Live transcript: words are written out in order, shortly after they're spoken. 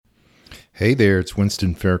Hey there, it's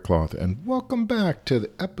Winston Faircloth, and welcome back to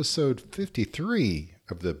episode 53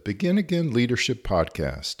 of the Begin Again Leadership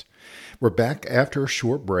Podcast. We're back after a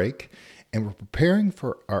short break, and we're preparing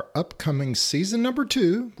for our upcoming season number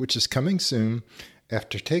 2, which is coming soon,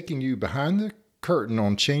 after taking you behind the curtain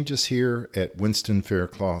on changes here at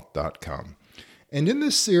winstonfaircloth.com. And in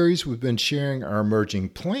this series, we've been sharing our emerging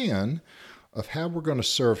plan of how we're going to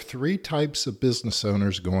serve 3 types of business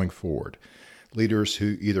owners going forward. Leaders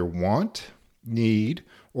who either want, need,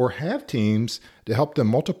 or have teams to help them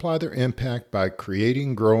multiply their impact by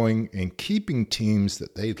creating, growing, and keeping teams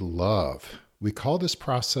that they love. We call this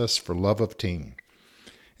process for love of team.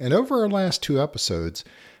 And over our last 2 episodes,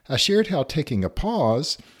 I shared how taking a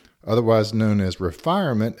pause, otherwise known as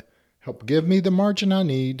refirement, helped give me the margin I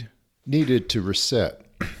needed to reset.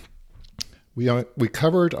 We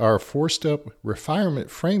covered our 4-step refirement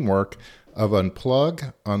framework of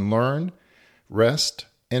unplug, unlearn, rest,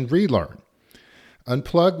 and relearn.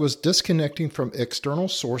 Unplug was disconnecting from external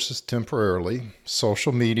sources temporarily,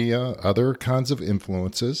 social media, other kinds of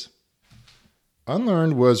influences.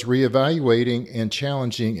 Unlearn was reevaluating and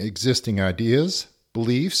challenging existing ideas,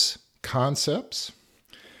 beliefs, concepts.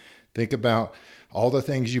 Think about all the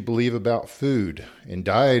things you believe about food and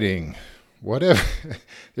dieting, whatever.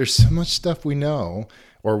 There's so much stuff we know,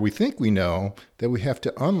 or we think we know, that we have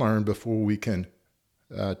to unlearn before we can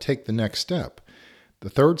take the next step. The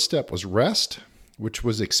 3rd step was rest, which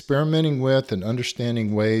was experimenting with and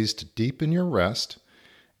understanding ways to deepen your rest.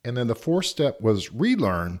 And then the 4th step was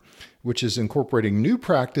relearn, which is incorporating new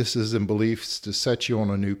practices and beliefs to set you on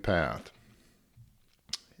a new path.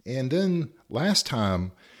 And then last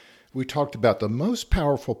time, we talked about the most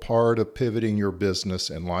powerful part of pivoting your business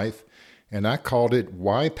and life, and I called it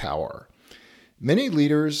why power. Many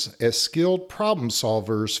leaders, as skilled problem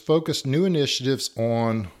solvers, focus new initiatives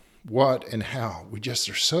on what and how. We just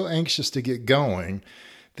are so anxious to get going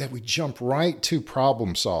that we jump right to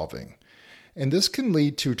problem solving. And this can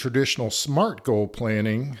lead to traditional SMART goal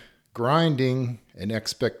planning, grinding, and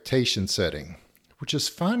expectation setting, which is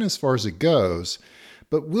fine as far as it goes,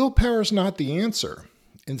 but willpower is not the answer.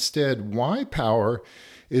 Instead, why power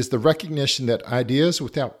is the recognition that ideas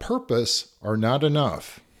without purpose are not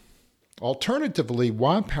enough. Alternatively,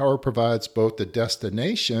 why power provides both the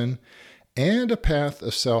destination and a path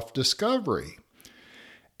of self-discovery.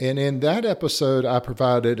 And in that episode, I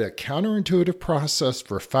provided a counterintuitive process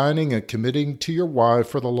for finding and committing to your why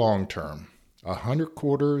for the long term, 100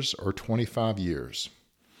 quarters or 25 years.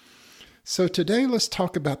 So today, let's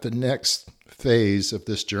talk about the next phase of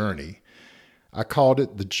this journey. I called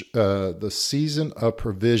it the season of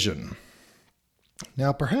provision.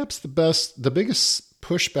 Now, perhaps the biggest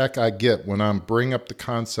pushback I get when I'm bringing up the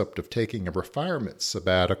concept of taking a refirement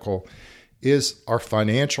sabbatical is our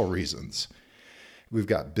financial reasons. We've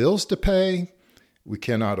got bills to pay. We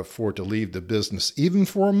cannot afford to leave the business even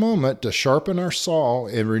for a moment to sharpen our saw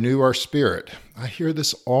and renew our spirit. I hear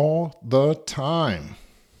this all the time.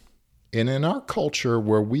 And in our culture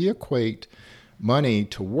where we equate money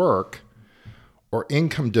to work or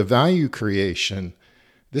income to value creation,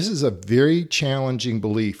 this is a very challenging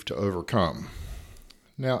belief to overcome.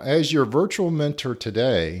 Now, as your virtual mentor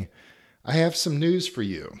today, I have some news for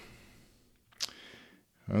you.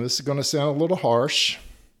 Now, this is going to sound a little harsh,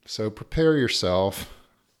 so prepare yourself.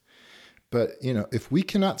 But, if we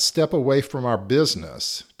cannot step away from our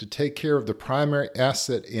business to take care of the primary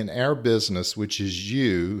asset in our business, which is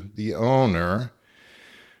you, the owner,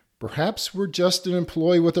 perhaps we're just an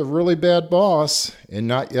employee with a really bad boss and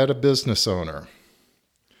not yet a business owner.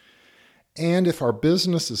 And if our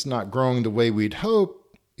business is not growing the way we'd hope,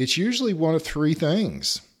 it's usually one of 3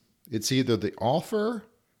 things. It's either the offer,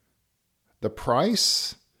 the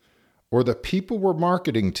price, or the people we're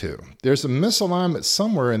marketing to. There's a misalignment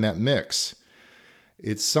somewhere in that mix.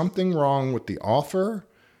 It's something wrong with the offer,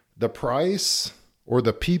 the price, or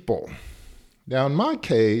the people. Now, in my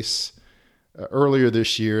case, earlier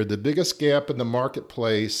this year, the biggest gap in the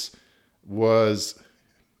marketplace was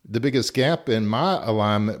the biggest gap in my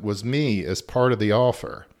alignment was me as part of the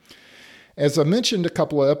offer. As I mentioned a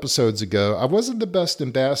couple of episodes ago, I wasn't the best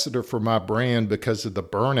ambassador for my brand because of the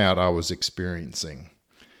burnout I was experiencing.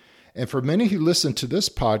 And for many who listen to this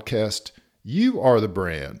podcast, you are the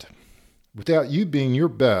brand. Without you being your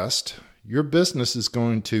best, your business is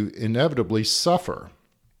going to inevitably suffer.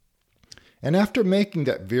 And after making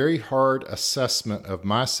that very hard assessment of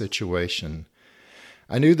my situation,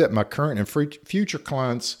 I knew that my current and future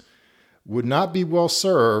clients would not be well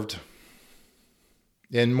served.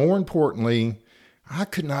 And more importantly, I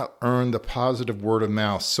could not earn the positive word of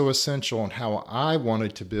mouth so essential in how I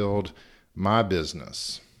wanted to build my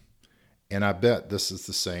business. And I bet this is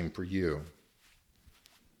the same for you.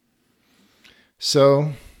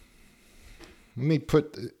 So let me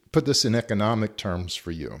put this in economic terms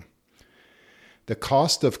for you. The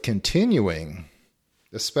cost of continuing,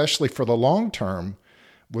 especially for the long term,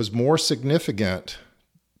 was more significant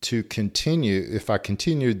to continue if I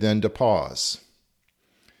continued than to pause.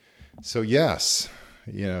 So yes,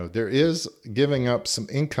 there is giving up some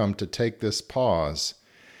income to take this pause.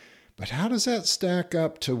 But how does that stack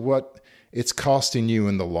up to what it's costing you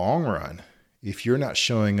in the long run if you're not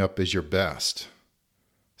showing up as your best?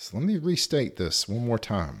 So let me restate this one more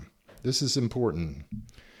time. This is important.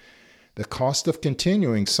 The cost of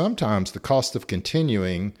continuing, sometimes the cost of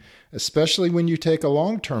continuing, especially when you take a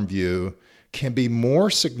long-term view, can be more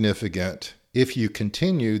significant if you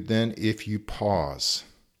continue than if you pause.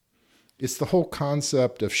 It's the whole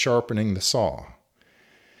concept of sharpening the saw.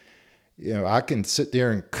 I can sit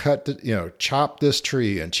there and chop this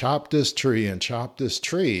tree and chop this tree and chop this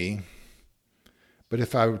tree. But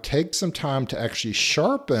if I would take some time to actually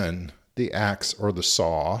sharpen the axe or the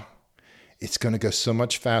saw, it's going to go so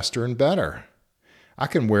much faster and better. I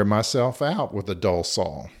can wear myself out with a dull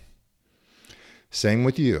saw. Same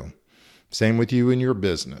with you. Same with you in your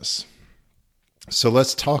business. So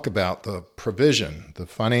let's talk about the provision, the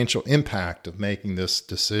financial impact of making this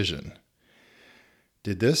decision.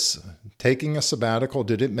 Taking a sabbatical,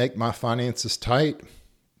 did it make my finances tight?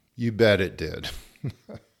 You bet it did.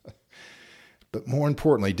 But more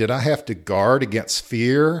importantly, did I have to guard against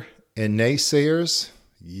fear and naysayers?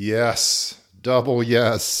 Yes, double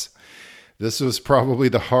yes. This was probably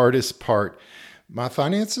the hardest part. My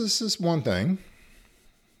finances is one thing,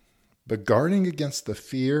 but guarding against the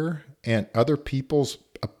fear and other people's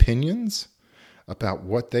opinions about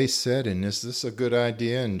what they said, and is this a good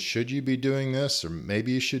idea, and should you be doing this, or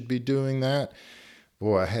maybe you should be doing that?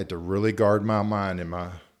 Boy, I had to really guard my mind and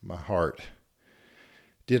my heart.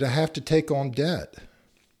 Did I have to take on debt?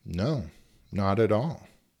 No, not at all.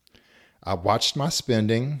 I watched my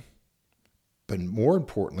spending, but more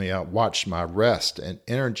importantly, I watched my rest and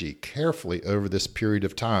energy carefully over this period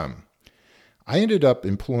of time. I ended up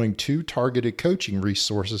employing 2 targeted coaching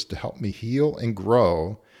resources to help me heal and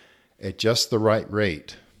grow at just the right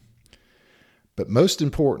rate. But most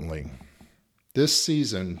importantly, this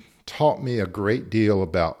season taught me a great deal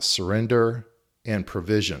about surrender and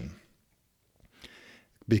provision.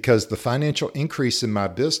 Because the financial increase in my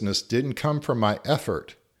business didn't come from my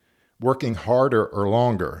effort, working harder or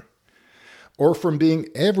longer, or from being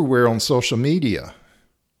everywhere on social media,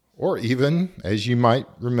 or even, as you might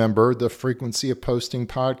remember, the frequency of posting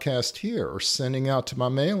podcast here or sending out to my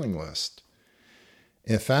mailing list.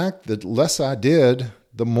 In fact, the less I did,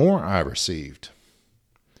 the more I received.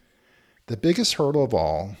 The biggest hurdle of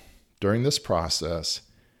all during this process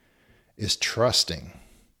is trusting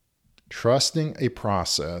a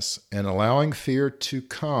process and allowing fear to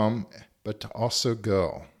come, but to also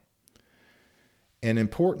go. And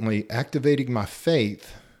importantly, activating my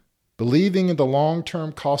faith, believing in the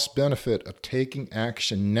long-term cost benefit of taking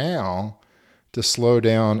action now to slow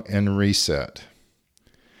down and reset.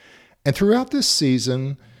 And throughout this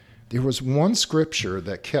season, there was one scripture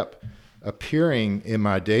that kept appearing in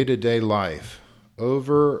my day-to-day life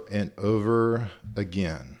over and over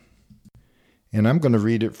again. And I'm going to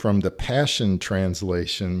read it from the Passion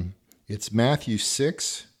Translation. It's Matthew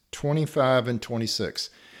 6:25 and 26.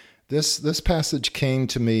 This passage came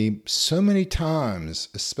to me so many times,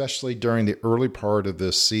 especially during the early part of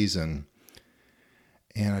this season.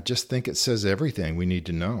 And I just think it says everything we need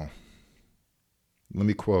to know. Let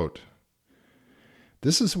me quote.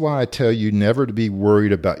 "This is why I tell you never to be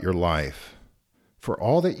worried about your life, for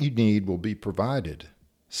all that you need will be provided,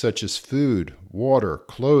 such as food, water,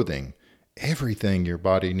 clothing, everything your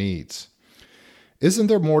body needs. Isn't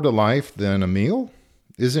there more to life than a meal?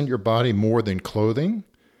 Isn't your body more than clothing?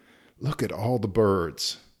 Look at all the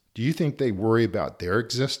birds. Do you think they worry about their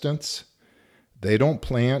existence? They don't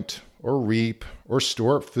plant or reap or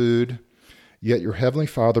store up food, yet your heavenly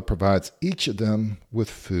Father provides each of them with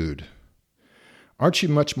food. Aren't you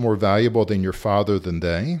much more valuable than your Father than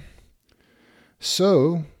they?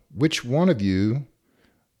 So, which one of you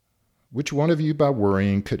by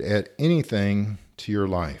worrying could add anything to your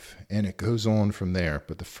life?" And it goes on from there.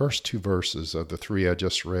 But the first 2 verses of the 3 I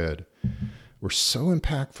just read were so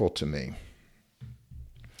impactful to me.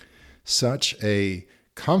 Such a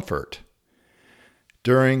comfort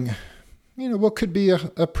during, what could be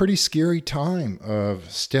a pretty scary time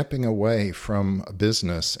of stepping away from a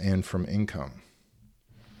business and from income.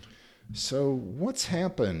 So what's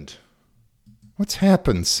happened? What's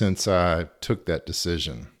happened since I took that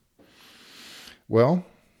decision? Well,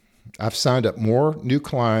 I've signed up more new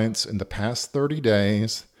clients in the past 30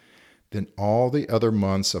 days than all the other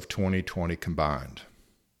months of 2020 combined.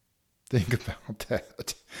 Think about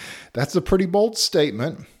that. That's a pretty bold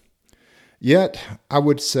statement. Yet, I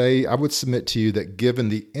would submit to you that given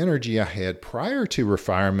the energy I had prior to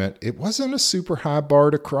retirement, it wasn't a super high bar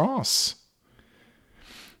to cross.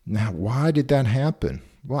 Now, why did that happen?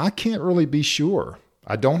 Well, I can't really be sure.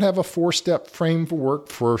 I don't have a 4-step framework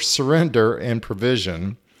for surrender and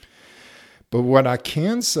provision. But what I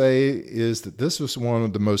can say is that this was one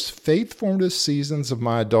of the most faith-formative seasons of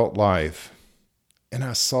my adult life. And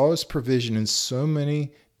I saw His provision in so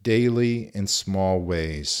many daily and small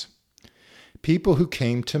ways. People who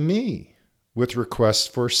came to me with requests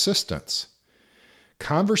for assistance.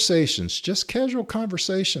 Conversations, just casual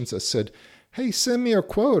conversations that said, hey, send me a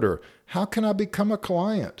quote, or how can I become a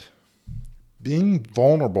client? Being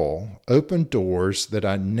vulnerable opened doors that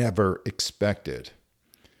I never expected.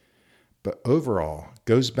 But overall,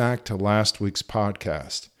 goes back to last week's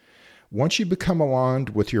podcast. Once you become aligned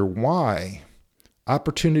with your why,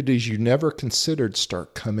 opportunities you never considered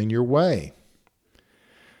start coming your way.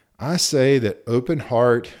 I say that open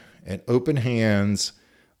heart and open hands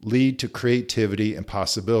lead to creativity and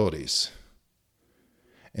possibilities.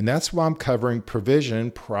 And that's why I'm covering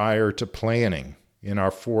provision prior to planning in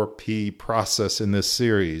our 4P process in this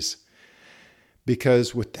series.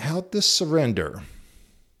 Because without this surrender,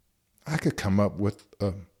 I could come up with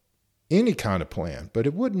any kind of plan, but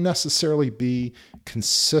it wouldn't necessarily be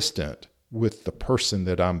consistent with the person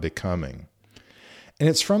that I'm becoming. And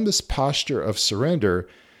it's from this posture of surrender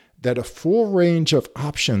that a full range of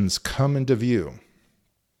options come into view.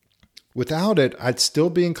 Without it, I'd still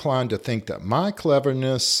be inclined to think that my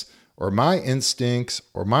cleverness or my instincts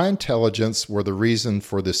or my intelligence were the reason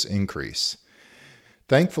for this increase.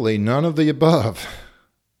 Thankfully, none of the above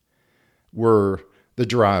were the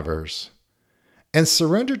drivers. And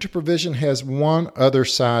surrender to provision has one other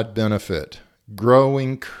side benefit: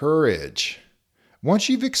 growing courage. Once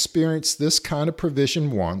you've experienced this kind of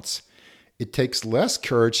provision once, it takes less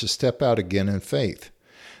courage to step out again in faith.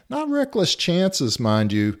 Not reckless chances,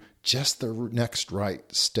 mind you, just the next right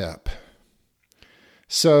step.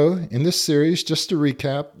 So, in this series, just to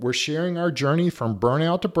recap, we're sharing our journey from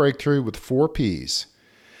burnout to breakthrough with 4 Ps.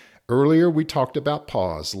 Earlier, we talked about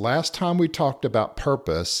pause. Last time, we talked about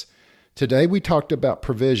purpose. Today, we talked about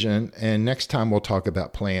provision. And next time, we'll talk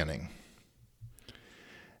about planning.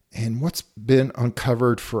 And what's been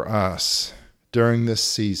uncovered for us during this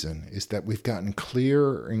season is that we've gotten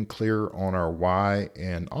clearer and clearer on our why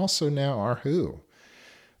and also now our who.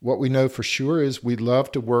 What we know for sure is we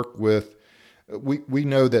love to work with, we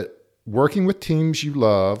know that working with teams you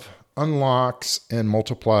love unlocks and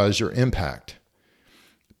multiplies your impact.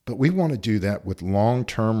 But we want to do that with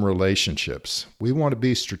long-term relationships. We want to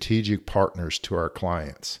be strategic partners to our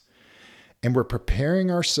clients. And we're preparing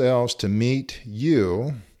ourselves to meet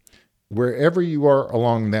you wherever you are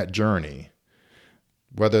along that journey,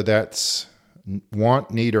 whether that's want,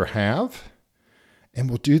 need, or have. And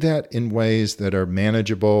we'll do that in ways that are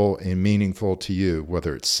manageable and meaningful to you,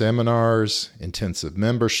 whether it's seminars, intensive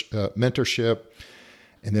mentorship,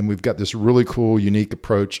 and then we've got this really cool, unique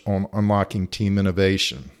approach on unlocking team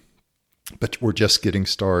innovation. But we're just getting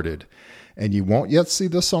started. And you won't yet see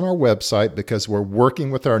this on our website because we're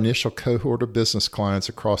working with our initial cohort of business clients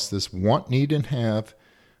across this want, need, and have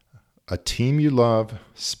a team you love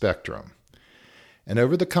spectrum. And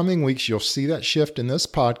over the coming weeks, you'll see that shift in this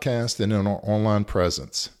podcast and in our online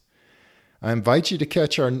presence. I invite you to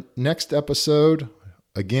catch our next episode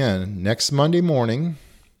again next Monday morning.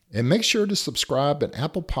 And make sure to subscribe at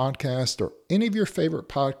Apple Podcast or any of your favorite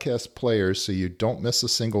podcast players so you don't miss a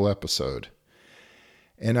single episode.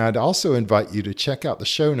 And I'd also invite you to check out the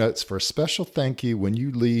show notes for a special thank you when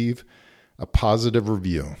you leave a positive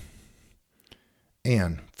review.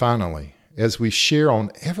 And finally, as we share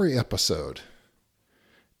on every episode,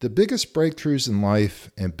 the biggest breakthroughs in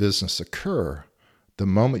life and business occur the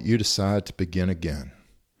moment you decide to begin again.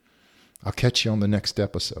 I'll catch you on the next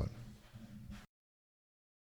episode.